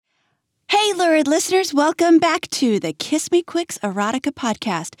Hey, lurid listeners, welcome back to the Kiss Me Quick's Erotica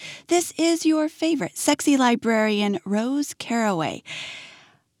podcast. This is your favorite sexy librarian, Rose Caraway.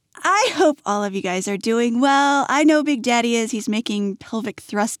 I hope all of you guys are doing well. I know Big Daddy is. He's making pelvic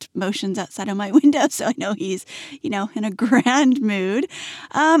thrust motions outside of my window, so I know he's, in a grand mood. Hey,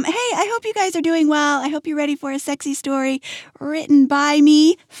 I hope you guys are doing well. I hope you're ready for a sexy story written by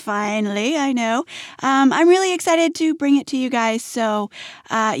me. Finally, I know. I'm really excited to bring it to you guys, so,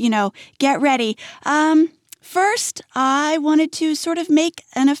 get ready. First, I wanted to sort of make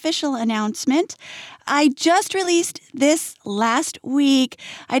an official announcement. I just released this last week.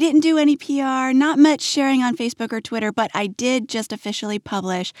 I didn't do any PR, not much sharing on Facebook or Twitter, but I did just officially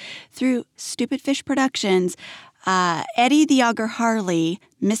publish through Stupid Fish Productions, Eddie the Auger Harley,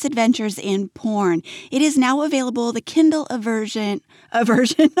 Misadventures in Porn. It is now available, the Kindle aversion,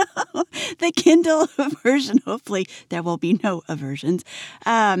 the Kindle aversion, hopefully there will be no aversions.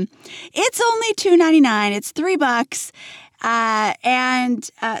 It's only $2.99. It's $3. And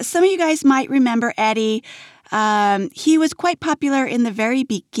some of you guys might remember Eddie. He was quite popular in the very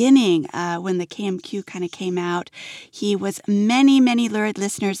beginning when the KMQ kind of came out. He was many, many lurid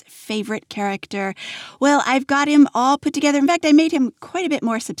listeners' favorite character. Well, I've got him all put together. In fact, I made him quite a bit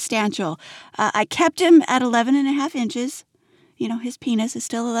more substantial. I kept him at 11.5 inches. His penis is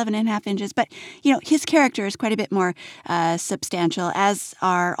still 11.5 inches, but, his character is quite a bit more substantial, as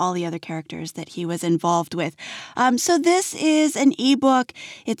are all the other characters that he was involved with. So this is an ebook.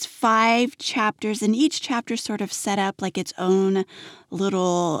 It's 5 chapters, and each chapter sort of set up like its own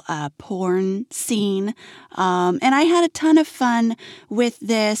little porn scene. And I had a ton of fun with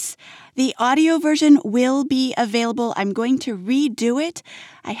this. The audio version will be available. I'm going to redo it.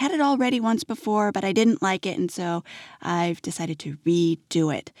 I had it already once before, but I didn't like it, and so I've decided to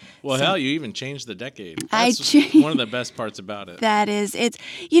redo it. Well, hell, you even changed the decade. That's one of the best parts about it. That is. It's,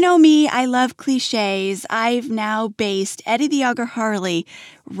 me, I love cliches. I've now based Eddie the Auger Harley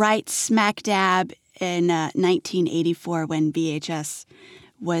right smack dab in 1984 when VHS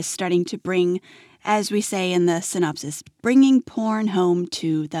was starting to bring, as we say in the synopsis, bringing porn home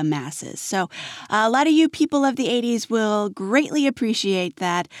to the masses. So a lot of you people of the 80s will greatly appreciate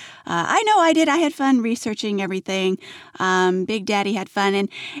that. I know I did. I had fun researching everything. Big Daddy had fun. And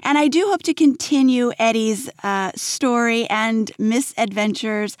I do hope to continue Eddie's story and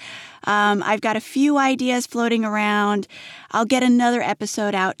misadventures. I've got a few ideas floating around. I'll get another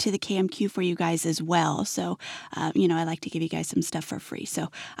episode out to the KMQ for you guys as well. So, I like to give you guys some stuff for free. So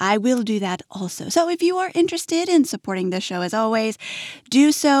I will do that also. So if you are interested in supporting the show, as always,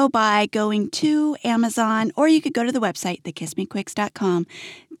 do so by going to Amazon, or you could go to the website, thekissmequicks.com,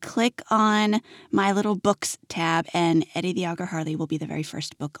 click on my little books tab, and Eddie the Auger Harley will be the very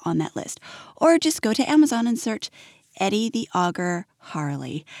first book on that list. Or just go to Amazon and search Eddie the Auger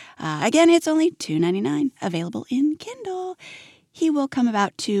Harley. Again, it's only $2.99, available in Kindle. He will come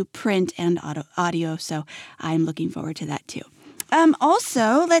about to print and audio, so I'm looking forward to that too.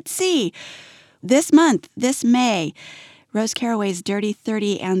 Also, let's see. This month, this May, Rose Caraway's Dirty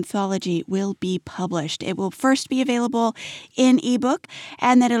 30 anthology will be published. It will first be available in ebook,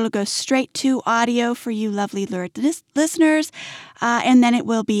 and then it'll go straight to audio for you lovely lurid listeners, and then it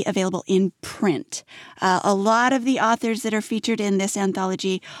will be available in print. A lot of the authors that are featured in this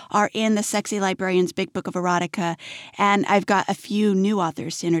anthology are in the Sexy Librarian's Big Book of Erotica, and I've got a few new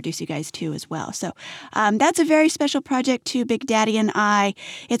authors to introduce you guys to as well. So that's a very special project to Big Daddy and I.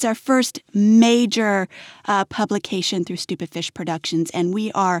 It's our first major publication through Stupid Fish Productions, and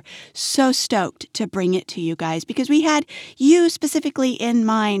we are so stoked to bring it to you guys because we had you specifically in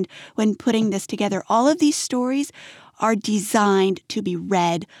mind when putting this together. All of these stories are designed to be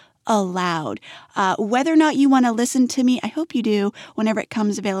read aloud. Whether or not you want to listen to me, I hope you do whenever it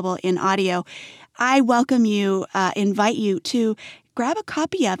comes available in audio. I welcome you, invite you to grab a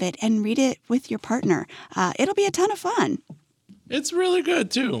copy of it and read it with your partner. It'll be a ton of fun. It's really good,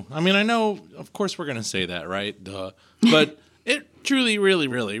 too. I mean, I know, of course, we're going to say that, right? Duh. But it truly, really,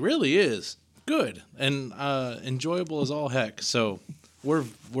 really, really is good and enjoyable as all heck. So we're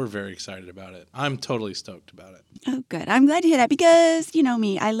very excited about it. I'm totally stoked about it. Oh, good. I'm glad to hear that because, you know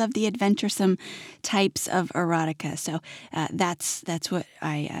me, I love the adventuresome types of erotica. So that's what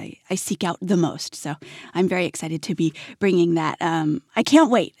I seek out the most. So I'm very excited to be bringing that. I can't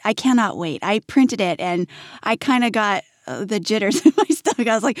wait. I cannot wait. I printed it and I kind of got the jitters in my stomach.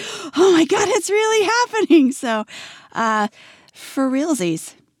 I was like, oh my God, it's really happening. So for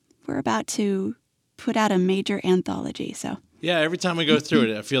realsies, we're about to put out a major anthology. So yeah, every time we go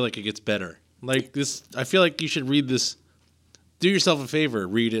through it, I feel like it gets better. Like this, I feel like you should read this do yourself a favor,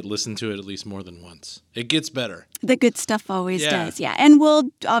 read it, listen to it at least more than once. It gets better. The good stuff always does, yeah. And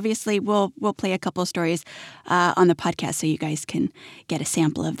we'll play a couple of stories on the podcast so you guys can get a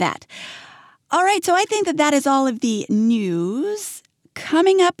sample of that. All right, so I think that is all of the news.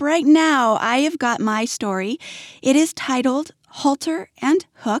 Coming up right now, I have got my story. It is titled Halter and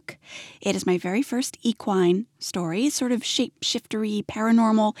Hook. It is my very first equine story. It's sort of shapeshiftery,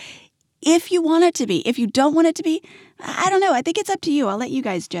 paranormal, if you want it to be. If you don't want it to be, I don't know. I think it's up to you. I'll let you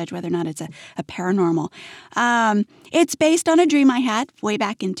guys judge whether or not it's a paranormal. It's based on a dream I had way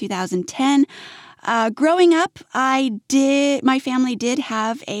back in 2010. Growing up, my family did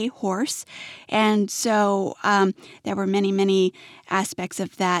have a horse. And so there were many, many aspects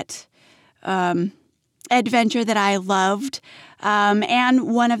of that adventure that I loved.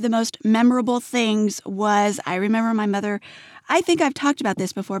 And one of the most memorable things was I remember my mother, I think I've talked about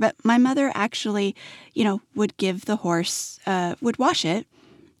this before, but my mother actually, would give the horse, would wash it.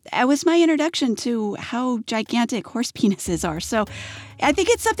 It was my introduction to how gigantic horse penises are. So I think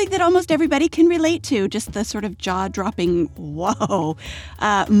it's something that almost everybody can relate to, just the sort of jaw-dropping, whoa,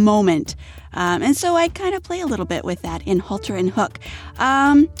 moment. And so I kind of play a little bit with that in Halter and Hook.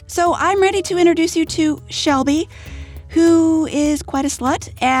 So I'm ready to introduce you to Shelby, who is quite a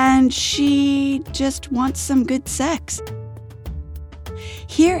slut, and she just wants some good sex.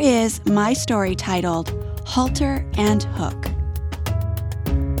 Here is my story titled Halter and Hook.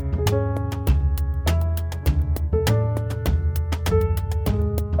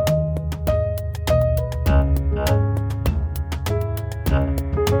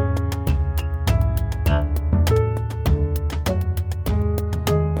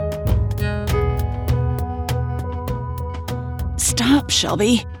 Stop,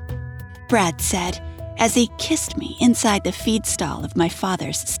 Shelby, Brad said, as he kissed me inside the feed stall of my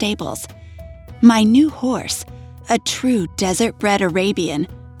father's stables. My new horse, a true desert-bred Arabian,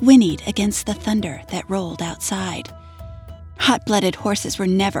 whinnied against the thunder that rolled outside. Hot-blooded horses were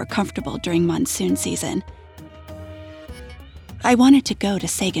never comfortable during monsoon season. I wanted to go to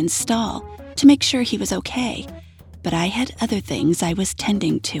Sagan's stall to make sure he was okay, but I had other things I was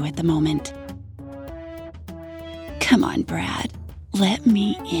tending to at the moment. Come on, Brad, let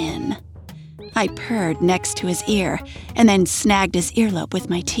me in. I purred next to his ear and then snagged his earlobe with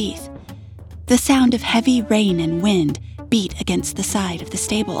my teeth. The sound of heavy rain and wind beat against the side of the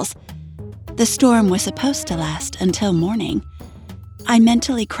stables. The storm was supposed to last until morning. I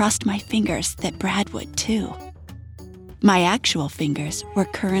mentally crossed my fingers that Brad would too. My actual fingers were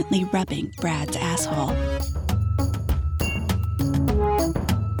currently rubbing Brad's asshole.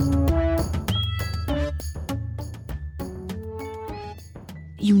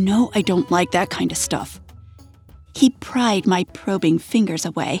 You know I don't like that kind of stuff. He pried my probing fingers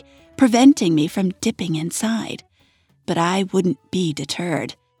away, preventing me from dipping inside. But I wouldn't be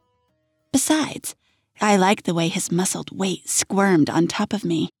deterred. Besides, I liked the way his muscled weight squirmed on top of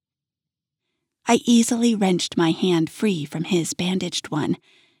me. I easily wrenched my hand free from his bandaged one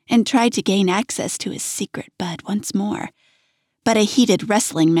and tried to gain access to his secret bud once more. But a heated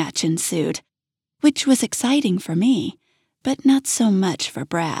wrestling match ensued, which was exciting for me, but not so much for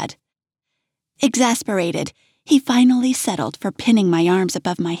Brad. Exasperated, he finally settled for pinning my arms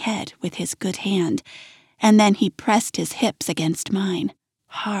above my head with his good hand, and then he pressed his hips against mine,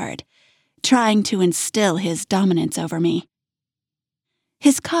 hard, trying to instill his dominance over me.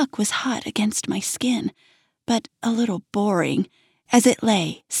 His cock was hot against my skin, but a little boring, as it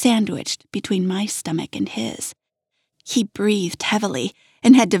lay sandwiched between my stomach and his. He breathed heavily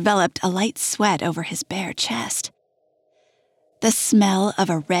and had developed a light sweat over his bare chest. The smell of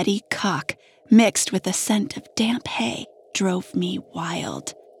a ready cock mixed with the scent of damp hay drove me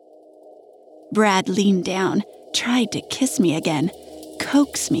wild. Brad leaned down, tried to kiss me again,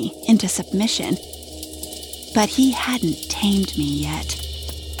 coax me into submission. But he hadn't tamed me yet.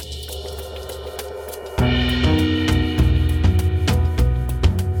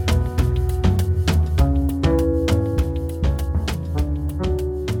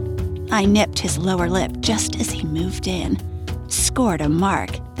 I nipped his lower lip just as he moved in, scored a mark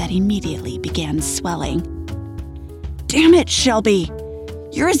that immediately began swelling. Damn it, Shelby!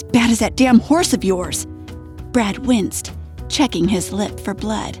 You're as bad as that damn horse of yours! Brad winced, checking his lip for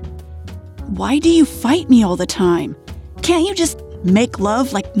blood. Why do you fight me all the time? Can't you just make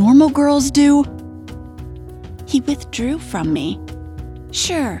love like normal girls do? He withdrew from me.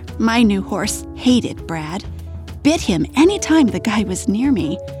 Sure, my new horse hated Brad, bit him any time the guy was near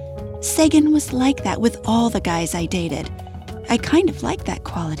me. Sagan was like that with all the guys I dated. I kind of liked that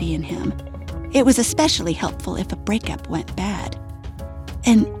quality in him. It was especially helpful if a breakup went bad.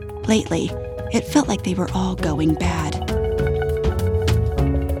 And lately, it felt like they were all going bad.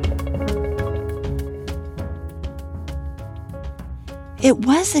 It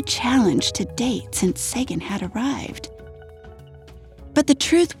was a challenge to date since Sagan had arrived. But the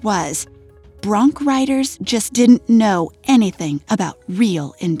truth was, bronc riders just didn't know anything about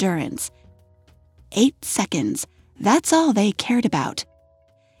real endurance. 8 seconds, that's all they cared about.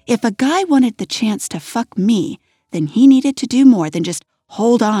 If a guy wanted the chance to fuck me, then he needed to do more than just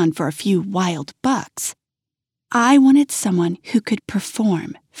hold on for a few wild bucks. I wanted someone who could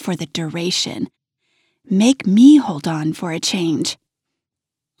perform for the duration. Make me hold on for a change.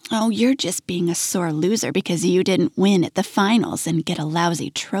 Oh, you're just being a sore loser because you didn't win at the finals and get a lousy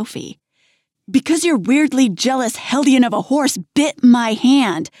trophy. Because your weirdly jealous hellion of a horse bit my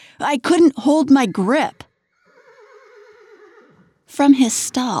hand. I couldn't hold my grip. From his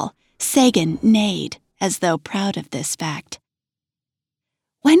stall, Sagan neighed, as though proud of this fact.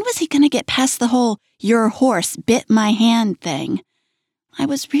 When was he going to get past the whole "your horse bit my hand" thing? I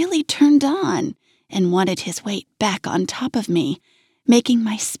was really turned on and wanted his weight back on top of me, making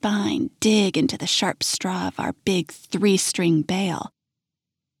my spine dig into the sharp straw of our big 3-string bale.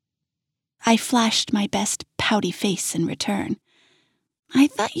 I flashed my best pouty face in return. I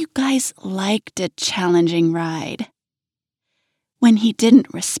thought you guys liked a challenging ride. When he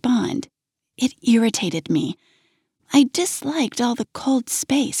didn't respond, it irritated me. I disliked all the cold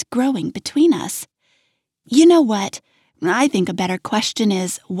space growing between us. You know what? I think a better question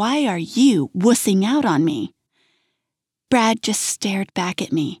is, why are you wussing out on me? Brad just stared back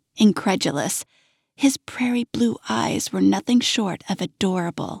at me, incredulous. His prairie blue eyes were nothing short of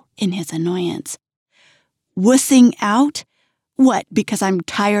adorable in his annoyance. Wussing out? What, because I'm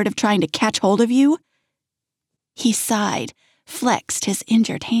tired of trying to catch hold of you? He sighed, flexed his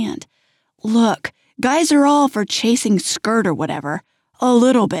injured hand. Look, guys are all for chasing skirt or whatever, a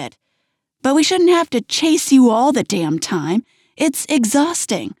little bit. But we shouldn't have to chase you all the damn time. It's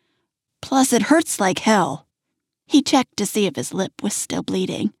exhausting. Plus, it hurts like hell. He checked to see if his lip was still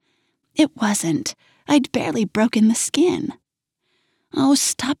bleeding. It wasn't. I'd barely broken the skin. Oh,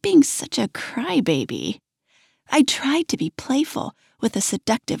 stop being such a crybaby. I tried to be playful with a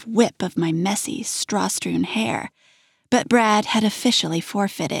seductive whip of my messy, straw-strewn hair, but Brad had officially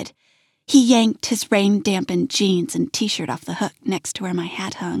forfeited. He yanked his rain-dampened jeans and t-shirt off the hook next to where my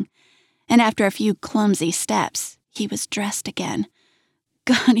hat hung, and after a few clumsy steps, he was dressed again.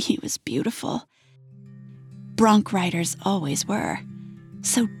 God, he was beautiful. Bronc riders always were.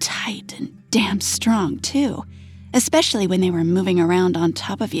 So tight and damn strong, too, especially when they were moving around on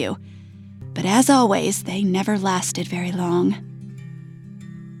top of you. But as always, they never lasted very long.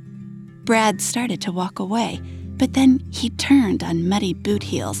 Brad started to walk away, but then he turned on muddy boot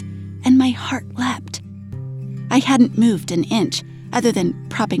heels, and my heart leapt. I hadn't moved an inch, other than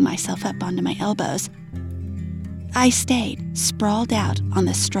propping myself up onto my elbows. I stayed sprawled out on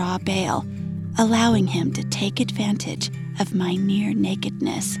the straw bale, allowing him to take advantage of my near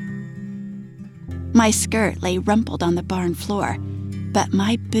nakedness. My skirt lay rumpled on the barn floor, but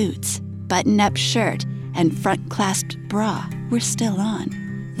my boots, button-up shirt, and front-clasped bra were still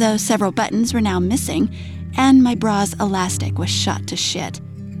on, though several buttons were now missing, and my bra's elastic was shot to shit,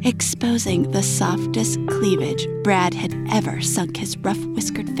 exposing the softest cleavage Brad had ever sunk his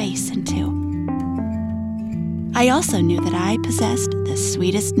rough-whiskered face into. I also knew that I possessed the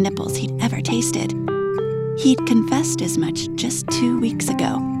sweetest nipples he'd ever tasted. He'd confessed as much just 2 weeks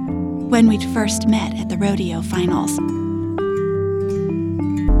ago, when we'd first met at the rodeo finals.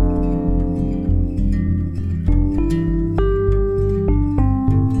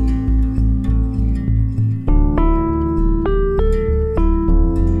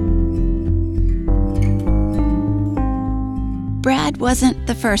 Brad wasn't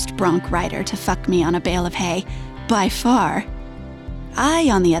the first bronc rider to fuck me on a bale of hay, by far. I,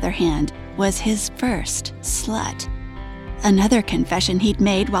 on the other hand, was his first slut. Another confession he'd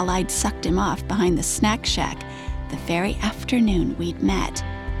made while I'd sucked him off behind the snack shack the very afternoon we'd met.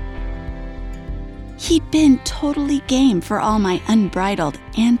 He'd been totally game for all my unbridled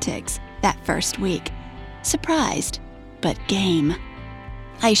antics that first week. Surprised, but game.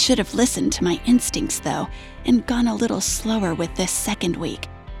 I should have listened to my instincts, though, and gone a little slower with this second week.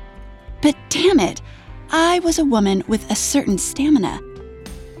 But damn it, I was a woman with a certain stamina.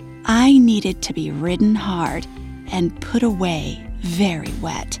 I needed to be ridden hard and put away very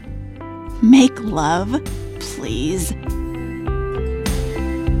wet. Make love, please.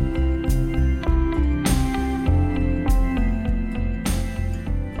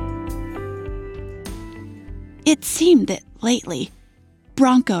 It seemed that lately,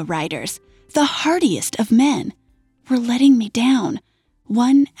 bronco riders, the hardiest of men, were letting me down,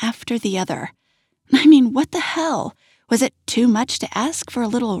 one after the other. I mean, what the hell? Was it too much to ask for a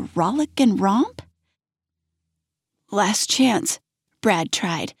little rollick and romp? Last chance. Brad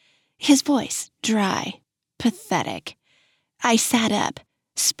tried, his voice dry, pathetic. I sat up,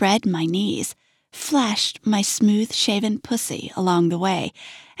 spread my knees, flashed my smooth-shaven pussy along the way,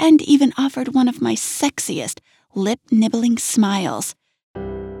 and even offered one of my sexiest, lip-nibbling smiles.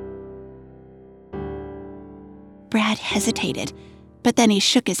 Brad hesitated, but then he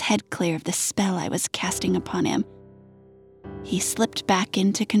shook his head clear of the spell I was casting upon him. He slipped back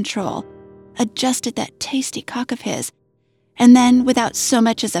into control, adjusted that tasty cock of his, and then, without so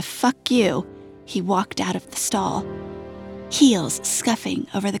much as a fuck you, he walked out of the stall, heels scuffing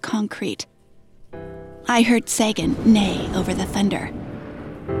over the concrete. I heard Sagan neigh over the thunder.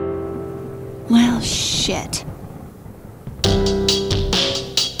 Well, shit.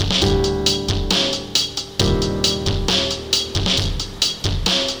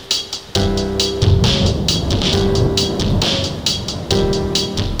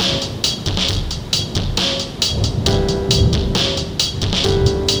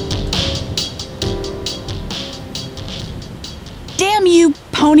 Damn you,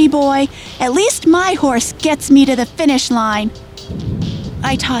 pony boy! At least my horse gets me to the finish line.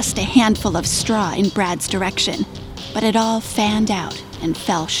 I tossed a handful of straw in Brad's direction, but it all fanned out and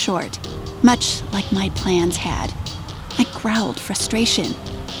fell short, much like my plans had. I growled frustration.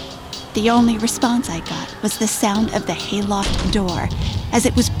 The only response I got was the sound of the hayloft door as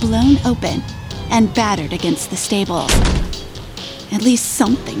it was blown open and battered against the stables. At least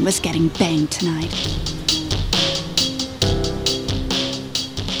something was getting banged tonight.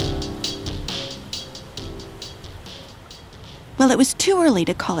 Well, it was too early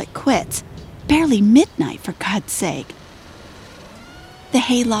to call it quits. Barely midnight, for God's sake. The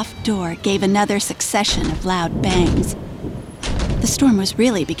hayloft door gave another succession of loud bangs. The storm was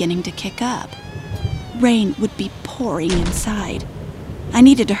really beginning to kick up. Rain would be pouring inside. I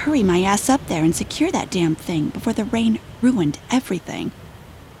needed to hurry my ass up there and secure that damn thing before the rain ruined everything.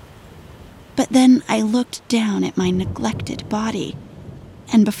 But then I looked down at my neglected body,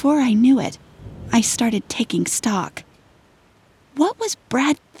 and before I knew it, I started taking stock. What was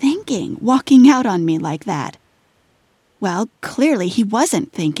Brad thinking, walking out on me like that? Well, clearly he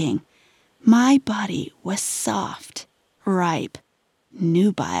wasn't thinking. My body was soft, ripe,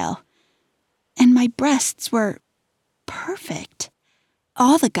 nubile, and my breasts were perfect.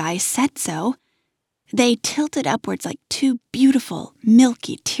 All the guys said so. They tilted upwards like two beautiful,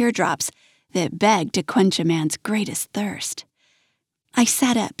 milky teardrops that begged to quench a man's greatest thirst. I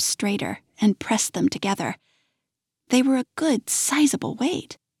sat up straighter and pressed them together. They were a good, sizable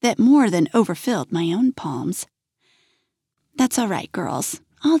weight that more than overfilled my own palms. That's all right, girls.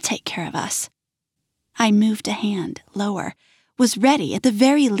 I'll take care of us. I moved a hand lower, was ready at the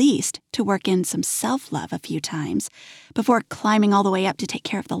very least to work in some self-love a few times before climbing all the way up to take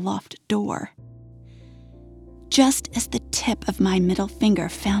care of the loft door. Just as the tip of my middle finger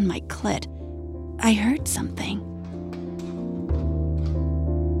found my clit, I heard something.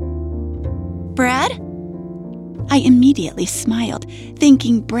 Brad? I immediately smiled,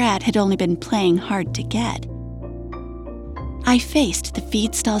 thinking Brad had only been playing hard to get. I faced the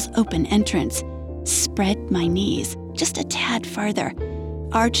feed stall's open entrance, spread my knees just a tad farther,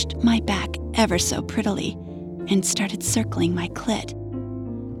 arched my back ever so prettily, and started circling my clit.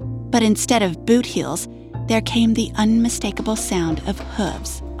 But instead of boot heels, there came the unmistakable sound of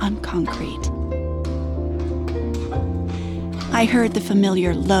hooves on concrete. I heard the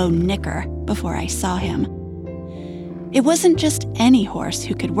familiar low nicker before I saw him. It wasn't just any horse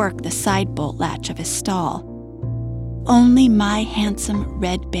who could work the side bolt latch of his stall. Only my handsome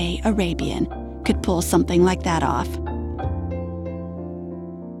Red Bay Arabian could pull something like that off.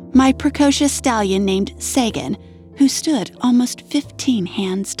 My precocious stallion named Sagan, who stood almost 15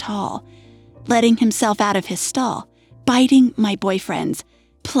 hands tall, letting himself out of his stall, biting my boyfriend's,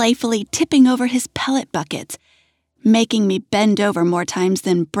 playfully tipping over his pellet buckets, making me bend over more times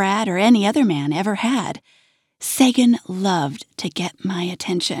than Brad or any other man ever had. Sagan loved to get my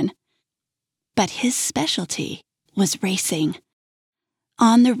attention. But his specialty was racing.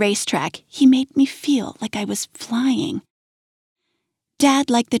 On the racetrack, he made me feel like I was flying.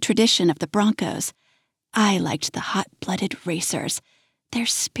 Dad liked the tradition of the Broncos. I liked the hot-blooded racers. Their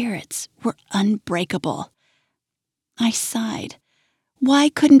spirits were unbreakable. I sighed. Why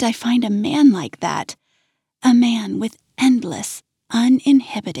couldn't I find a man like that? A man with endless,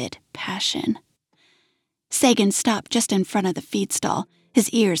 uninhibited passion. Sagan stopped just in front of the feed stall, his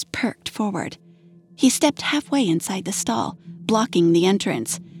ears perked forward. He stepped halfway inside the stall, blocking the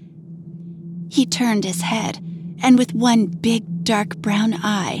entrance. He turned his head, and with one big dark brown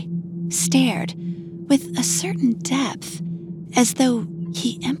eye, stared with a certain depth, as though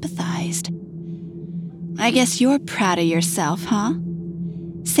he empathized. I guess you're proud of yourself, huh?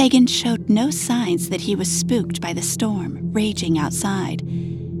 Sagan showed no signs that he was spooked by the storm raging outside.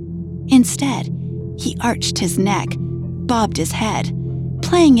 Instead, he arched his neck, bobbed his head,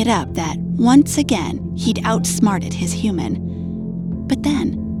 playing it up that once again he'd outsmarted his human. But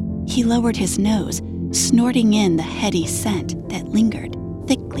then he lowered his nose, snorting in the heady scent that lingered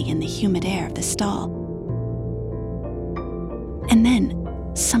thickly in the humid air of the stall. And then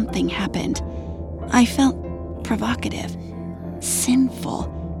something happened. I felt provocative, sinful,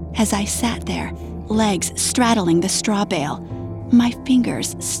 as I sat there, legs straddling the straw bale, my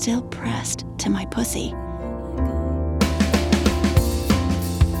fingers still pressed to my pussy.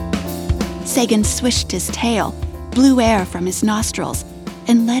 Sagan swished his tail, blew air from his nostrils,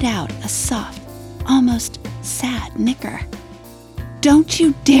 and let out a soft, almost sad nicker. "Don't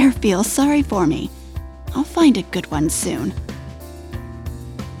you dare feel sorry for me. I'll find a good one soon."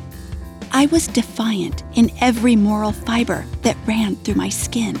 I was defiant in every moral fiber that ran through my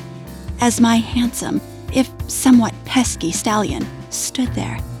skin as my handsome, if somewhat pesky stallion stood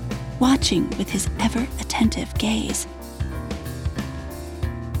there, watching with his ever-attentive gaze.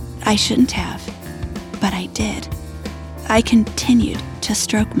 I shouldn't have, but I did. I continued to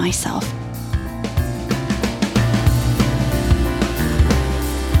stroke myself.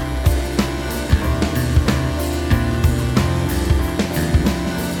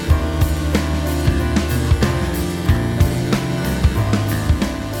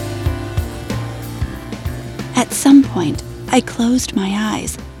 At some point, I closed my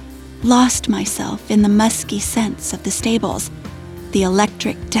eyes, lost myself in the musky scents of the stables, the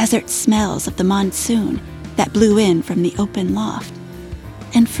electric desert smells of the monsoon that blew in from the open loft,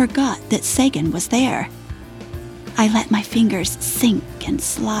 and forgot that Sagan was there. I let my fingers sink and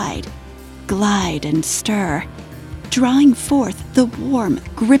slide, glide and stir, drawing forth the warm,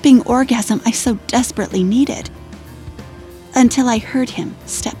 gripping orgasm I so desperately needed, until I heard him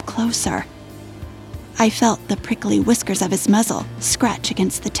step closer. I felt the prickly whiskers of his muzzle scratch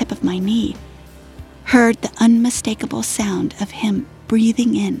against the tip of my knee, heard the unmistakable sound of him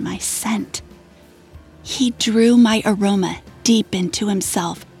breathing in my scent. He drew my aroma deep into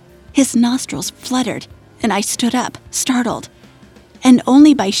himself. His nostrils fluttered, and I stood up, startled. And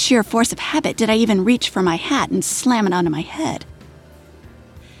only by sheer force of habit did I even reach for my hat and slam it onto my head.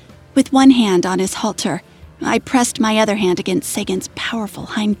 With one hand on his halter, I pressed my other hand against Sagan's powerful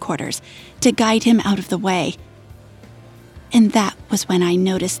hindquarters to guide him out of the way. And that was when I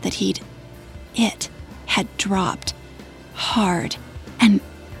noticed that it had dropped, hard and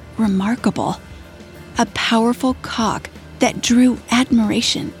remarkable. A powerful cock that drew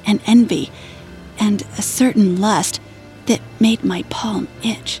admiration and envy, and a certain lust that made my palm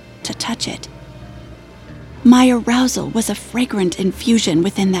itch to touch it. My arousal was a fragrant infusion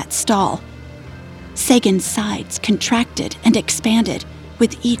within that stall. Sagan's sides contracted and expanded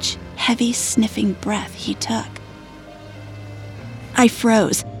with each heavy sniffing breath he took. I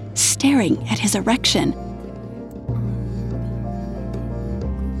froze, staring at his erection.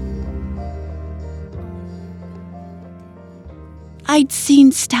 I'd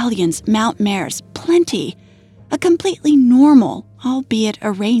seen stallions mount mares plenty, a completely normal, albeit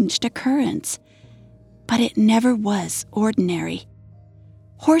arranged occurrence. But it never was ordinary.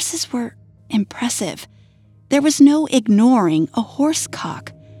 Horses were impressive. There was no ignoring a horse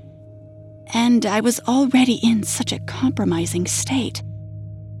cock. And I was already in such a compromising state.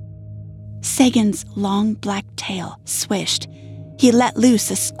 Sagan's long black tail swished. He let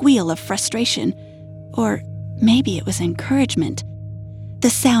loose a squeal of frustration, or maybe it was encouragement. The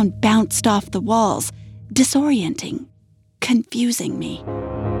sound bounced off the walls, disorienting, confusing me.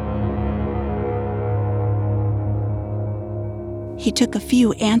 He took a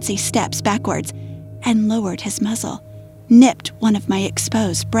few antsy steps backwards and lowered his muzzle, nipped one of my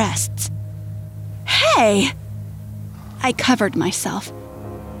exposed breasts. "Hey!" I covered myself.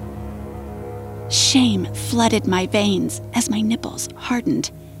 Shame flooded my veins as my nipples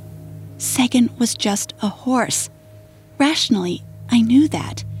hardened. Sagan was just a horse. Rationally, I knew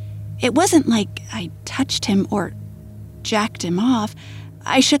that. It wasn't like I touched him or jacked him off.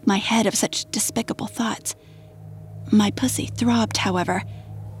 I shook my head of such despicable thoughts. My pussy throbbed, however,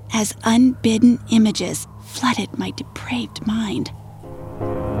 as unbidden images flooded my depraved mind.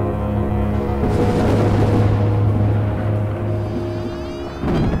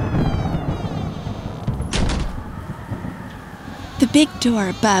 The big door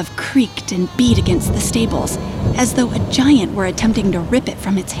above creaked and beat against the stables, as though a giant were attempting to rip it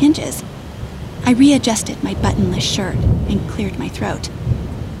from its hinges. I readjusted my buttonless shirt and cleared my throat.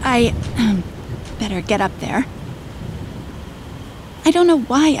 I better get up there. I don't know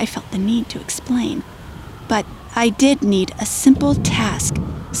why I felt the need to explain, but I did need a simple task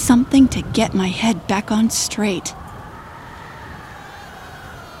something to get my head back on straight.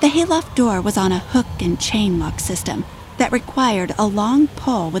 The hayloft door was on a hook and chain lock system that required a long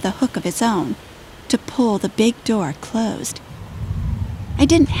pole with a hook of its own to pull the big door closed. I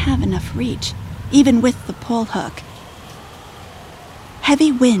didn't have enough reach, even with the pole hook.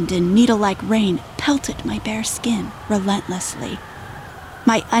 Heavy wind and needle-like rain pelted my bare skin relentlessly.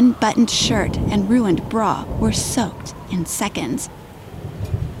 My unbuttoned shirt and ruined bra were soaked in seconds.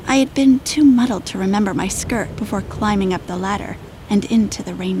 I had been too muddled to remember my skirt before climbing up the ladder and into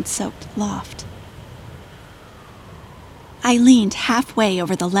the rain-soaked loft. I leaned halfway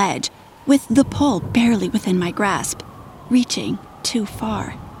over the ledge, with the pole barely within my grasp, reaching too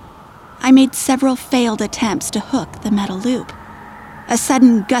far. I made several failed attempts to hook the metal loop. A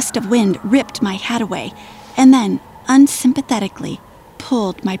sudden gust of wind ripped my hat away, and then, unsympathetically,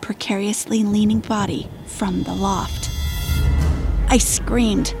 pulled my precariously leaning body from the loft. I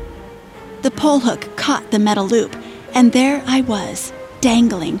screamed. The pole hook caught the metal loop, and there I was,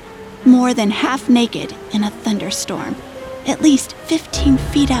 dangling, more than half naked in a thunderstorm, at least 15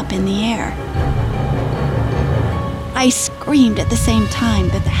 feet up in the air. I screamed at the same time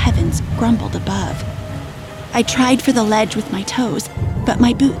that the heavens grumbled above. I tried for the ledge with my toes, but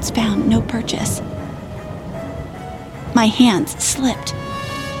my boots found no purchase. My hands slipped.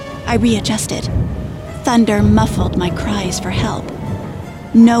 I readjusted. Thunder muffled my cries for help.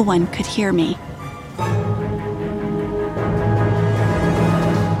 No one could hear me.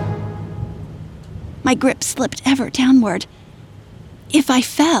 My grip slipped ever downward. If I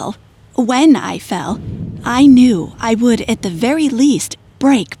fell, when I fell, I knew I would at the very least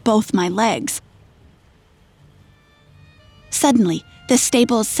break both my legs. Suddenly, the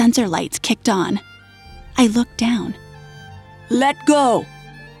stable's sensor lights kicked on. I looked down. Let go!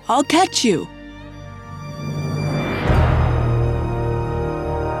 I'll catch you!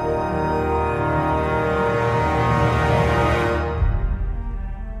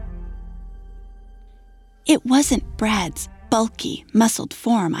 It wasn't Brad's bulky, muscled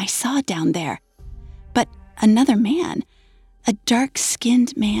form I saw down there, but another man, a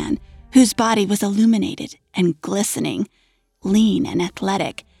dark-skinned man whose body was illuminated and glistening, lean and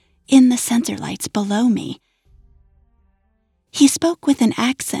athletic, in the sensor lights below me. He spoke with an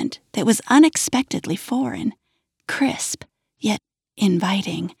accent that was unexpectedly foreign, crisp, yet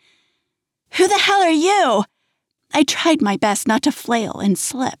inviting. "Who the hell are you?" I tried my best not to flail and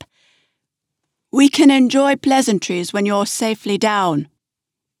slip. "We can enjoy pleasantries when you're safely down,"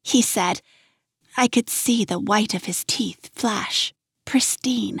 he said. I could see the white of his teeth flash,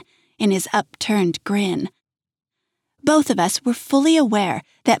 pristine, in his upturned grin. Both of us were fully aware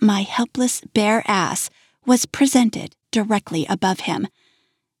that my helpless bare ass was presented directly above him.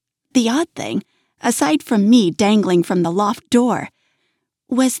 The odd thing, aside from me dangling from the loft door,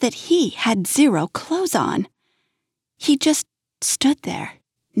 was that he had zero clothes on. He just stood there,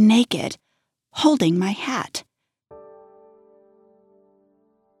 naked, holding my hat.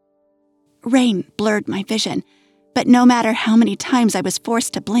 Rain blurred my vision, but no matter how many times I was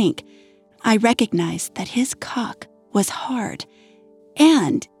forced to blink, I recognized that his cock was hard,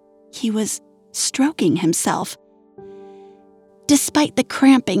 and he was stroking himself. Despite the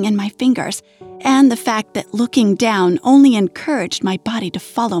cramping in my fingers and the fact that looking down only encouraged my body to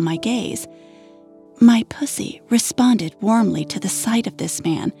follow my gaze, my pussy responded warmly to the sight of this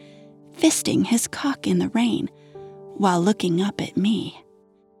man, fisting his cock in the rain while looking up at me.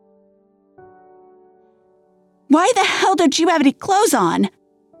 "Why the hell don't you have any clothes on?"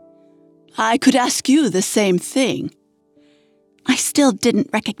 "I could ask you the same thing." I still didn't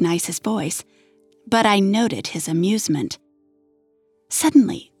recognize his voice, but I noted his amusement.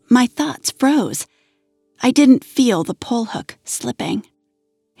 Suddenly, my thoughts froze. I didn't feel the pole hook slipping.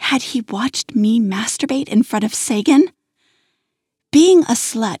 Had he watched me masturbate in front of Sagan? Being a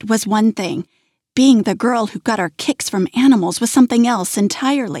slut was one thing. Being the girl who got her kicks from animals was something else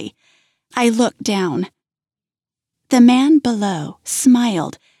entirely. I looked down. The man below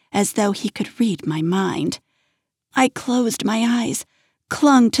smiled as though he could read my mind. I closed my eyes,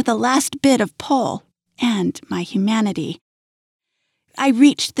 clung to the last bit of pole and my humanity. I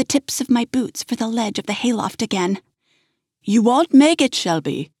reached the tips of my boots for the ledge of the hayloft again. "You won't make it,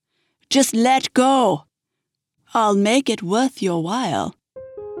 Shelby. Just let go. I'll make it worth your while."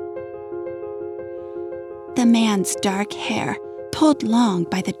 The man's dark hair, pulled long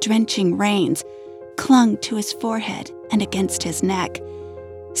by the drenching rains, clung to his forehead and against his neck.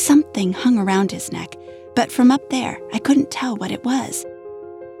 Something hung around his neck, but from up there I couldn't tell what it was.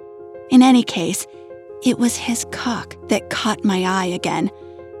 In any case, it was his cock that caught my eye again,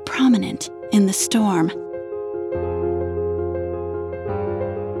 prominent in the storm.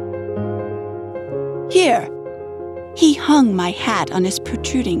 Here." He hung my hat on his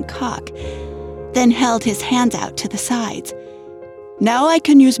protruding cock, then held his hands out to the sides. "Now I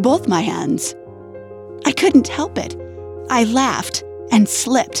can use both my hands." I couldn't help it. I laughed and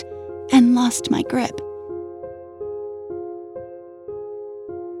slipped and lost my grip.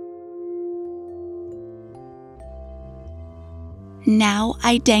 Now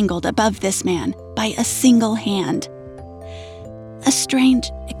I dangled above this man by a single hand. A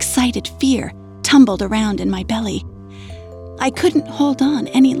strange, excited fear tumbled around in my belly. I couldn't hold on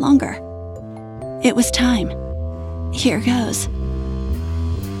any longer. It was time. Here goes.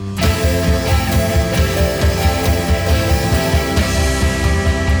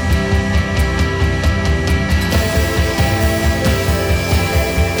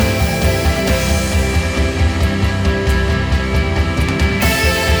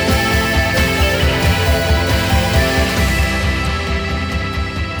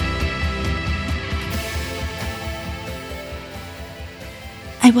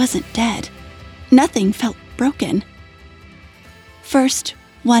 I wasn't dead. Nothing felt broken. First,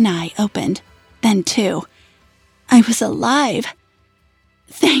 one eye opened, then two. I was alive.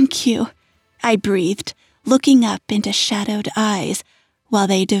 "Thank you," I breathed, looking up into shadowed eyes while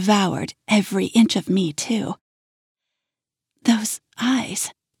they devoured every inch of me, too. Those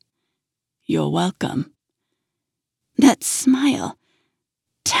eyes. "You're welcome." That smile,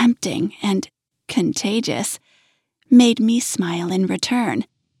 tempting and contagious, made me smile in return.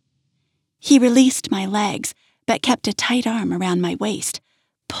 He released my legs, but kept a tight arm around my waist,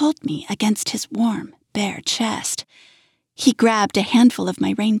 pulled me against his warm, bare chest. He grabbed a handful of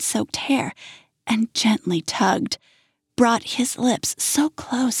my rain-soaked hair and gently tugged, brought his lips so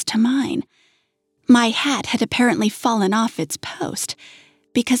close to mine. My hat had apparently fallen off its post,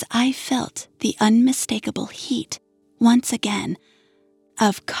 because I felt the unmistakable heat, once again,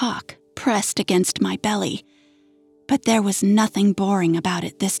 of cock pressed against my belly. But there was nothing boring about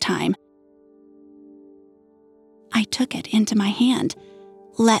it this time. I took it into my hand,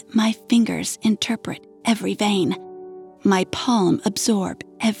 let my fingers interpret every vein, my palm absorb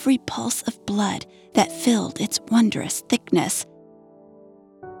every pulse of blood that filled its wondrous thickness.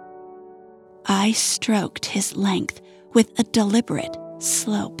 I stroked his length with a deliberate,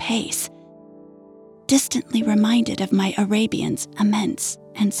 slow pace, distantly reminded of my Arabian's immense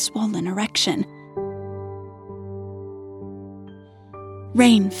and swollen erection.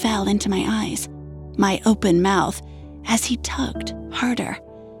 Rain fell into my eyes, my open mouth, as he tugged harder.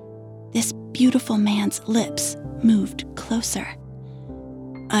 This beautiful man's lips moved closer.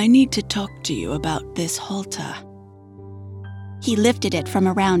 "I need to talk to you about this halter." He lifted it from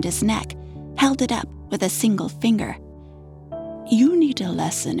around his neck, held it up with a single finger. "You need a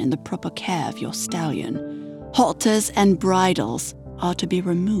lesson in the proper care of your stallion. Halters and bridles are to be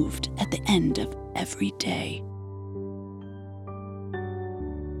removed at the end of every day."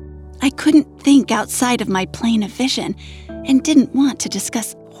 I couldn't think outside of my plane of vision and didn't want to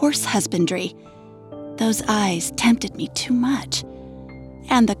discuss horse husbandry. Those eyes tempted me too much,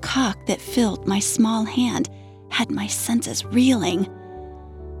 and the cock that filled my small hand had my senses reeling.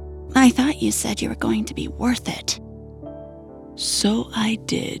 "I thought you said you were going to be worth it." "So I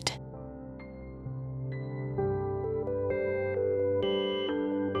did."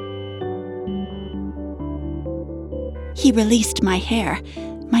 He released my hair,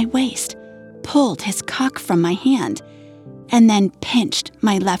 my waist, pulled his cock from my hand, and then pinched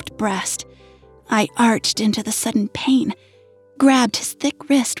my left breast. I arched into the sudden pain, grabbed his thick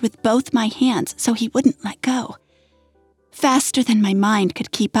wrist with both my hands so he wouldn't let go. Faster than my mind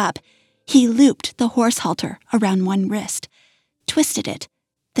could keep up, he looped the horse halter around one wrist, twisted it,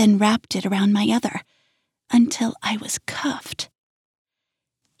 then wrapped it around my other, until I was cuffed.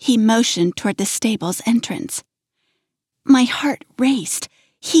 He motioned toward the stable's entrance. My heart raced,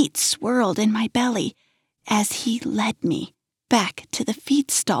 heat swirled in my belly as he led me back to the feed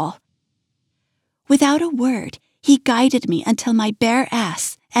stall. Without a word, he guided me until my bare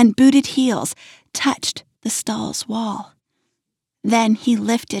ass and booted heels touched the stall's wall. Then he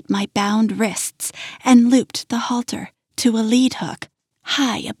lifted my bound wrists and looped the halter to a lead hook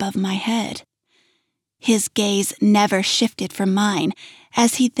high above my head. His gaze never shifted from mine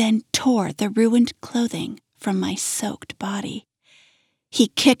as he then tore the ruined clothing from my soaked body. He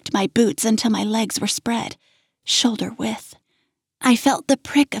kicked my boots until my legs were spread, shoulder width. I felt the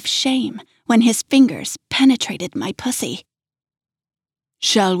prick of shame when his fingers penetrated my pussy.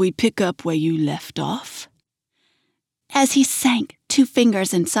 "Shall we pick up where you left off?" As he sank 2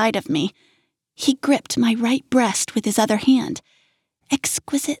 fingers inside of me, he gripped my right breast with his other hand.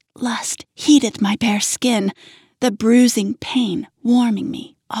 Exquisite lust heated my bare skin, the bruising pain warming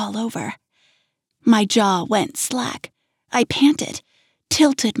me all over. My jaw went slack. I panted,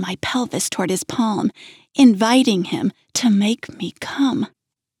 tilted my pelvis toward his palm, inviting him to make me come.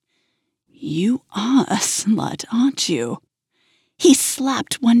 You are a slut, aren't you? He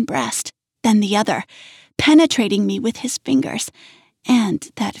slapped one breast, then the other, penetrating me with his fingers and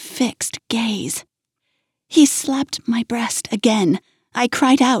that fixed gaze. He slapped my breast again. I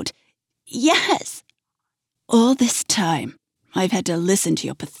cried out, "Yes!" All this time, I've had to listen to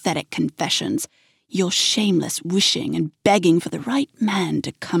your pathetic confessions, your shameless wishing and begging for the right man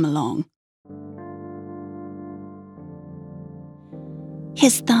to come along.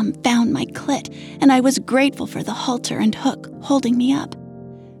 His thumb found my clit, and I was grateful for the halter and hook holding me up.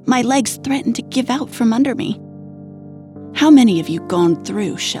 My legs threatened to give out from under me. How many have you gone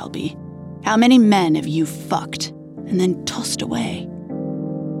through, Shelby? How many men have you fucked and then tossed away?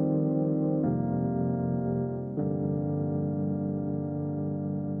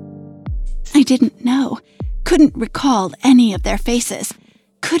 I didn't know, couldn't recall any of their faces,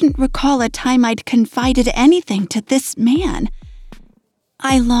 couldn't recall a time I'd confided anything to this man.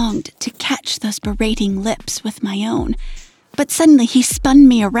 I longed to catch those berating lips with my own, but suddenly he spun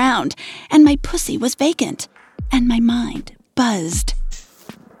me around, and my pussy was vacant, and my mind buzzed.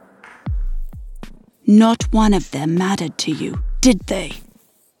 Not one of them mattered to you, did they?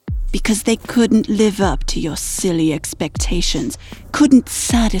 Because they couldn't live up to your silly expectations, couldn't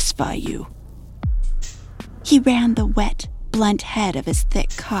satisfy you. He ran the wet, blunt head of his thick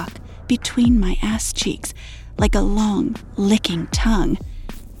cock between my ass cheeks like a long, licking tongue.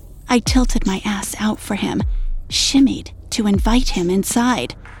 I tilted my ass out for him, shimmied to invite him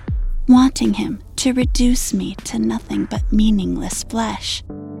inside, wanting him to reduce me to nothing but meaningless flesh.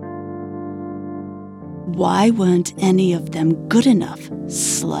 Why weren't any of them good enough,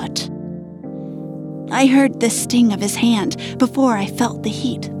 slut? I heard the sting of his hand before I felt the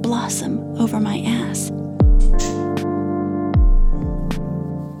heat blossom over my ass.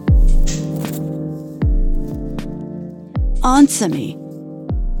 Answer me,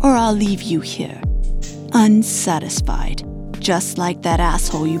 or I'll leave you here, unsatisfied, just like that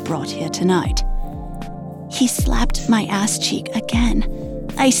asshole you brought here tonight. He slapped my ass cheek again.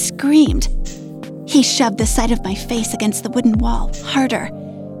 I screamed. He shoved the side of my face against the wooden wall, harder.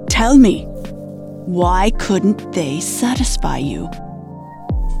 Tell me, why couldn't they satisfy you?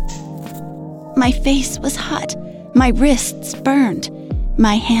 My face was hot. My wrists burned.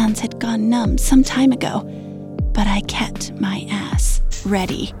 My hands had gone numb some time ago, but I kept my ass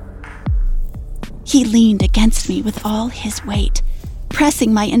ready. He leaned against me with all his weight,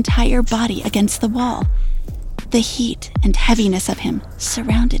 pressing my entire body against the wall. The heat and heaviness of him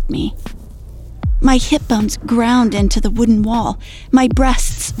surrounded me. My hip bones ground into the wooden wall. My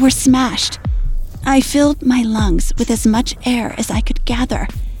breasts were smashed. I filled my lungs with as much air as I could gather,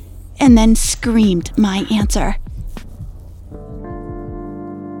 and then screamed my answer.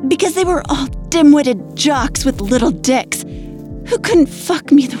 Because they were all dim-witted jocks with little dicks who couldn't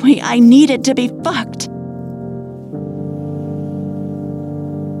fuck me the way I needed to be fucked.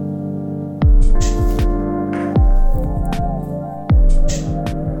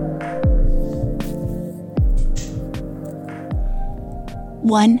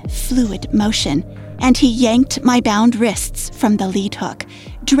 One fluid motion, and he yanked my bound wrists from the lead hook,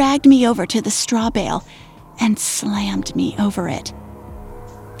 dragged me over to the straw bale, and slammed me over it.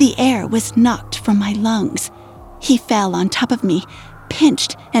 The air was knocked from my lungs. He fell on top of me,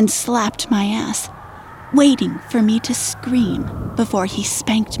 pinched and slapped my ass, waiting for me to scream before he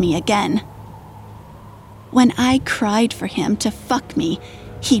spanked me again. When I cried for him to fuck me,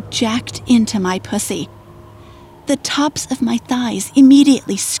 he jacked into my pussy. The tops of my thighs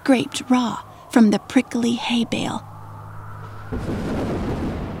immediately scraped raw from the prickly hay bale.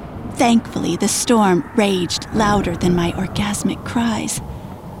 Thankfully, the storm raged louder than my orgasmic cries.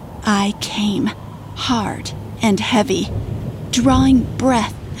 I came, hard and heavy, drawing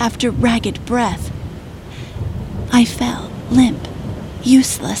breath after ragged breath. I fell limp,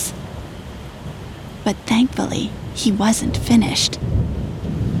 useless. But thankfully, he wasn't finished.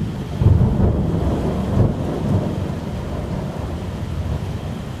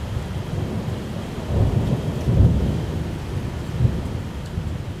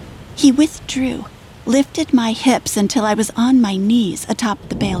 He withdrew, lifted my hips until I was on my knees atop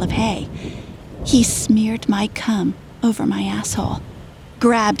the bale of hay. He smeared my cum over my asshole,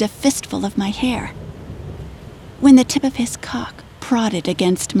 grabbed a fistful of my hair. When the tip of his cock prodded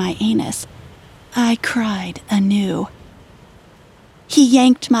against my anus, I cried anew. He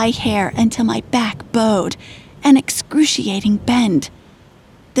yanked my hair until my back bowed, an excruciating bend.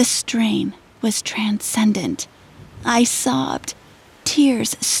 The strain was transcendent. I sobbed,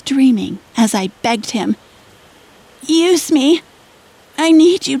 tears streaming as I begged him, "Use me. I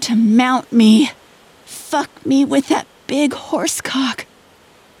need you to mount me. Fuck me with that big horse cock."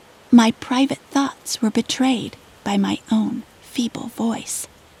 My private thoughts were betrayed by my own feeble voice.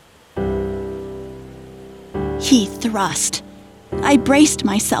 He thrust. I braced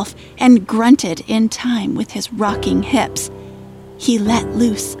myself and grunted in time with his rocking hips. He let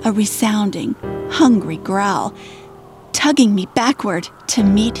loose a resounding, hungry growl, tugging me backward to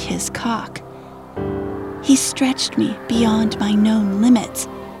meet his cock. He stretched me beyond my known limits.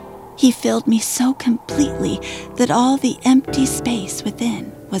 He filled me so completely that all the empty space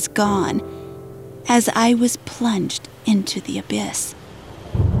within was gone, as I was plunged into the abyss.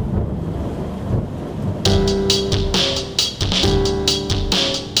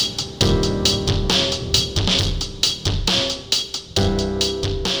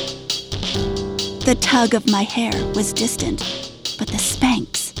 The tug of my hair was distant, but the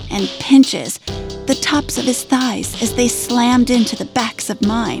spanks and pinches, the tops of his thighs as they slammed into the backs of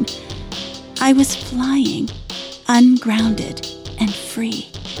mine. I was flying, ungrounded and free.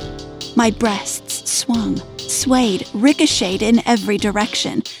 My breasts swung, swayed, ricocheted in every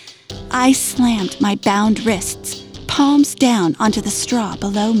direction. I slammed my bound wrists, palms down onto the straw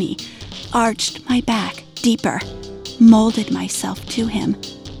below me, arched my back deeper, molded myself to him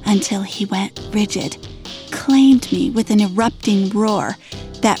until he went rigid, claimed me with an erupting roar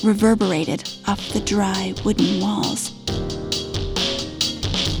that reverberated off the dry wooden walls.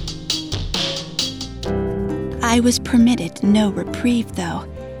 I was permitted no reprieve, though.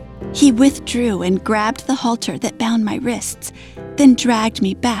 He withdrew and grabbed the halter that bound my wrists, then dragged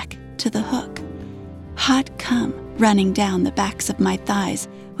me back to the hook. Hot cum running down the backs of my thighs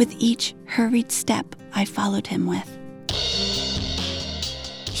with each hurried step I followed him with.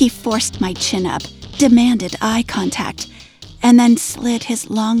 He forced my chin up, demanded eye contact, and then slid his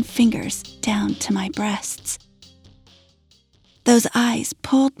long fingers down to my breasts. Those eyes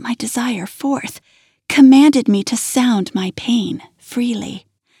pulled my desire forth, commanded me to sound my pain freely,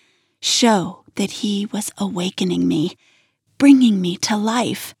 show that he was awakening me, bringing me to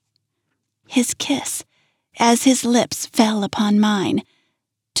life. His kiss, as his lips fell upon mine,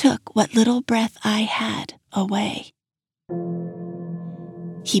 took what little breath I had away.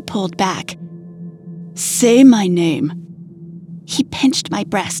 He pulled back. "Say my name." He pinched my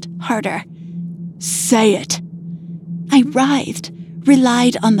breast harder. "Say it." I writhed,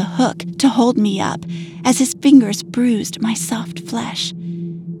 relied on the hook to hold me up as his fingers bruised my soft flesh.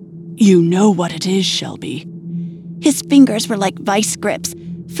 "You know what it is, Shelby." His fingers were like vice grips,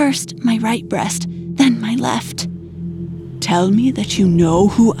 first my right breast, then my left. "Tell me that you know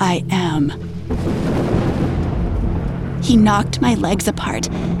who I am." He knocked my legs apart,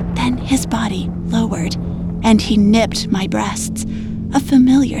 then his body lowered, and he nipped my breasts, a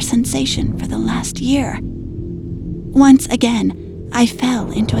familiar sensation for the last year. Once again, I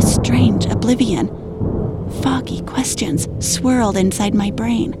fell into a strange oblivion. Foggy questions swirled inside my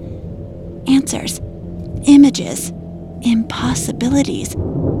brain. Answers, images, impossibilities,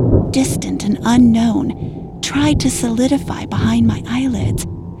 distant and unknown, tried to solidify behind my eyelids.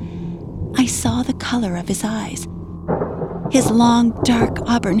 I saw the color of his eyes, his long, dark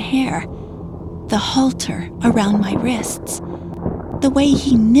auburn hair, the halter around my wrists, the way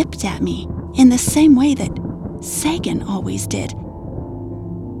he nipped at me in the same way that Sagan always did.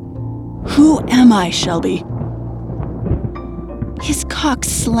 "Who am I, Shelby?" His cock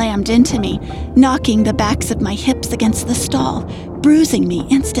slammed into me, knocking the backs of my hips against the stall, bruising me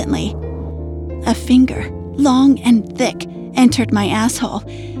instantly. A finger, long and thick, entered my asshole.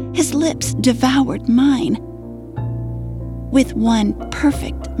 His lips devoured mine. With one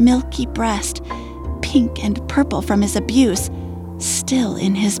perfect, milky breast, pink and purple from his abuse, still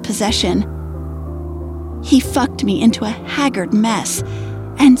in his possession. He fucked me into a haggard mess,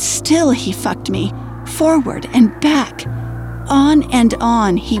 and still he fucked me, forward and back. On and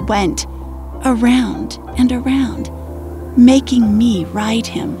on he went, around and around, making me ride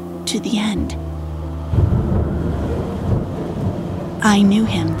him to the end. I knew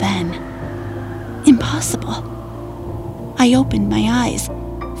him then. Impossible. I opened my eyes,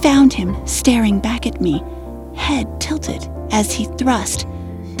 found him staring back at me, head tilted as he thrust,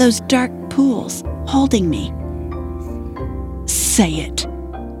 those dark pools holding me. "Say it."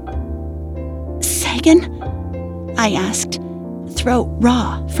 "Sagan?" I asked, throat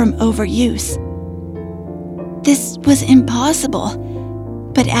raw from overuse. This was impossible,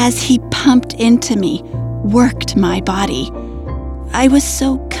 but as he pumped into me, worked my body, I was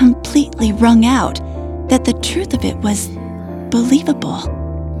so completely wrung out that the truth of it was believable.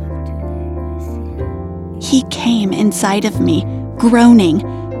 He came inside of me, groaning,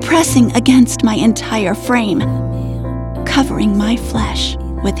 pressing against my entire frame, covering my flesh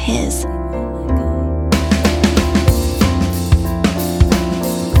with his.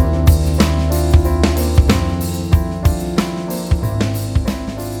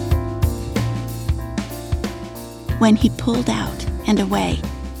 When he pulled out and away,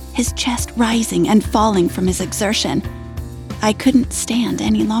 his chest rising and falling from his exertion, I couldn't stand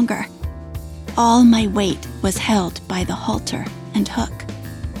any longer. All my weight was held by the halter and hook.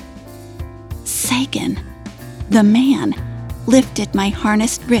 Sagan, the man, lifted my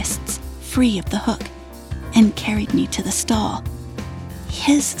harnessed wrists free of the hook and carried me to the stall.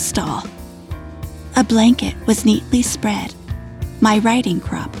 His stall. A blanket was neatly spread, my riding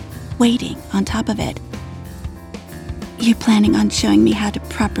crop waiting on top of it. You planning on showing me how to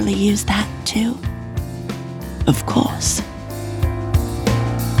properly use that, too? Of course.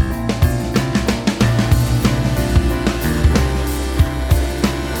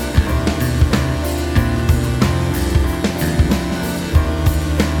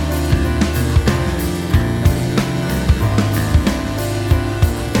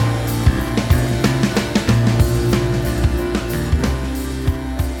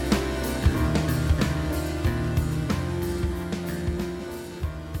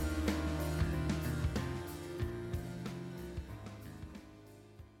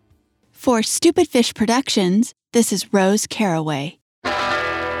 For Stupid Fish Productions, this is Rose Caraway.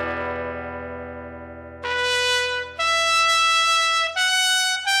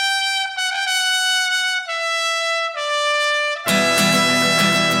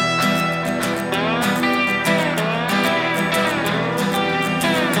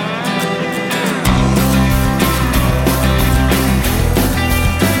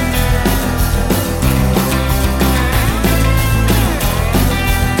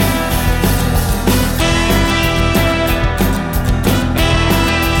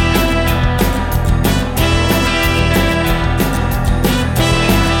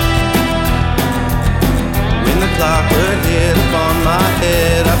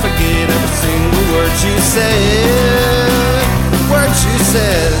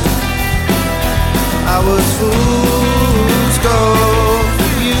 I was fool's gold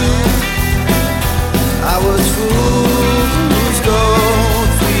for you. I was fool's gold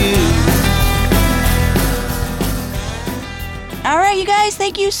for you. All right, you guys,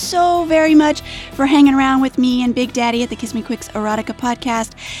 thank you so very much for hanging around with me and Big Daddy at the Kiss Me Quicks Erotica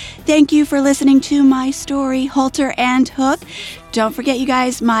podcast. Thank you for listening to my story, Halter and Hook. Don't forget, you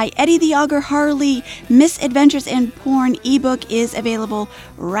guys, my Eddie the Auger Harley Misadventures in Porn ebook is available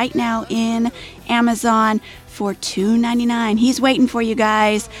right now in Amazon for $2.99. He's waiting for you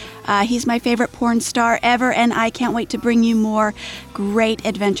guys. He's my favorite porn star ever, and I can't wait to bring you more great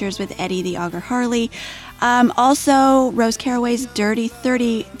adventures with Eddie the Auger Harley. Also, Rose Caraway's Dirty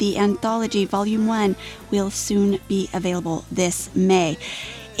 30, the anthology, Volume 1, will soon be available this May.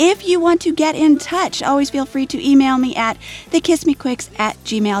 If you want to get in touch, always feel free to email me at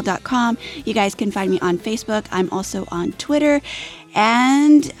thekissmequicks@gmail.com. You guys can find me on Facebook. I'm also on Twitter.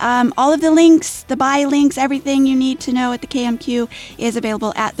 And all of the links, the buy links, everything you need to know at the KMQ is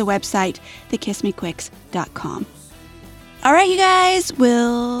available at the website, thekissmequicks.com. All right, you guys,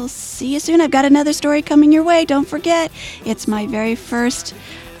 we'll see you soon. I've got another story coming your way. Don't forget, it's my very first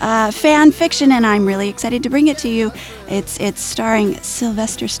fan fiction, and I'm really excited to bring it to you. It's starring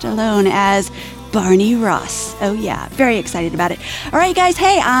Sylvester Stallone as Barney Ross. Oh yeah, very excited about it. All right, guys,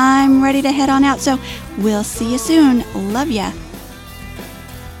 hey, I'm ready to head on out, so we'll see you soon. Love ya.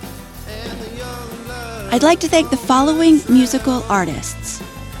 I'd like to thank the following musical artists: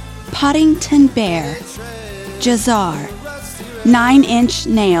 Poddington Bear, Jazar, 9 Inch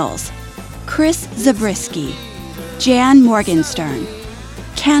Nails, Chris Zabriskie, Jan Morgenstern,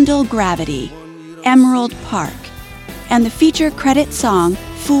 Candle Gravity, Emerald Park, and the feature credit song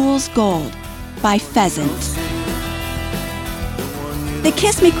Fool's Gold by Pheasant. The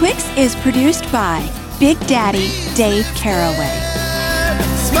Kiss Me Quicks is produced by Big Daddy Dave Caraway.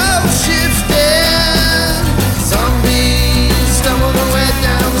 Smoke shifting, zombies stumble their way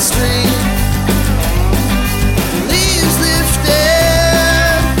down the street. Leaves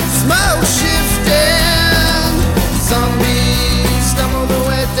lifting, smoke shifting, zombies stumble their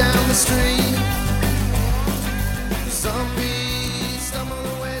way down the street. Zombies stumble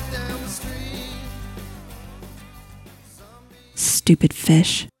their way down the street. Stupid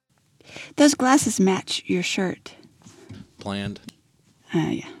fish. Those glasses match your shirt. Planned.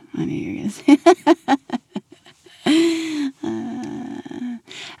 Yeah, I knew you were going to say.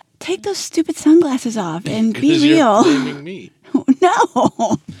 Take those stupid sunglasses off and be real. You're blaming me.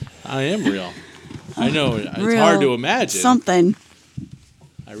 No. I am real. I know. It's Real hard to imagine. Something.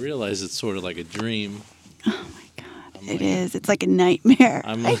 realize it's sort of like a dream. Oh my God, it is. It's like a nightmare.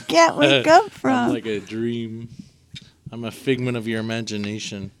 I can't wake up from. I'm like a dream. I'm a figment of your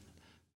imagination.